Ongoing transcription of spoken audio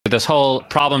this whole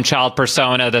problem child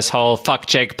persona, this whole fuck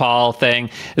Jake Paul thing,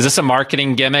 is this a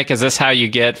marketing gimmick? Is this how you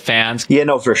get fans? Yeah,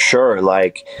 no, for sure.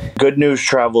 Like, good news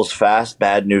travels fast,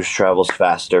 bad news travels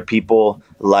faster. People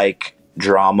like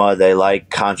drama, they like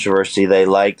controversy, they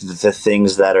like the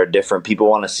things that are different. People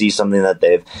want to see something that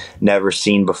they've never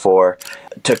seen before.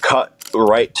 To cut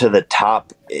right to the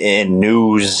top in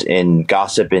news, in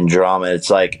gossip, in drama, it's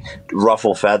like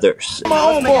ruffle feathers. I'm my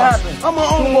own boy. I'm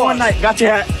my own boy. One night, got your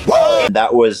hat. Whoa!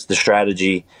 That was the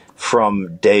strategy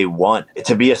from day one.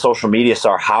 To be a social media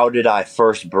star, how did I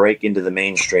first break into the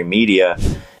mainstream media?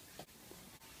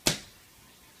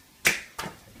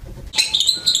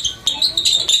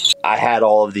 I had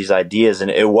all of these ideas,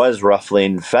 and it was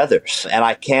ruffling feathers. And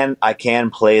I can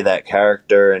play that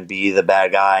character and be the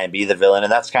bad guy and be the villain,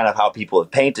 and that's kind of how people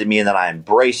have painted me. And then I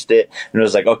embraced it, and it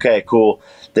was like, okay, cool.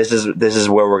 This is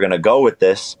where we're gonna go with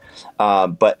this.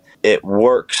 But it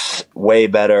works way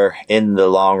better in the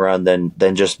long run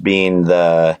than just being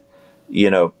the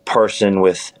person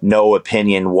with no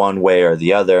opinion one way or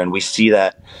the other. And we see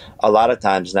that a lot of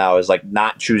times now, is like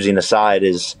not choosing a side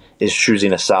is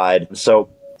choosing a side. So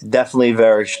definitely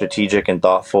very strategic and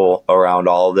thoughtful around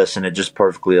all of this, and it just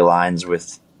perfectly aligns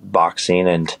with boxing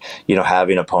and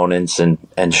having opponents and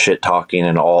shit talking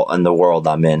and all in the world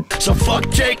I'm in. So fuck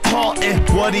Jake Paul and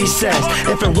what he says.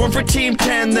 If it weren't for Team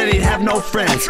 10, then he'd have no friends.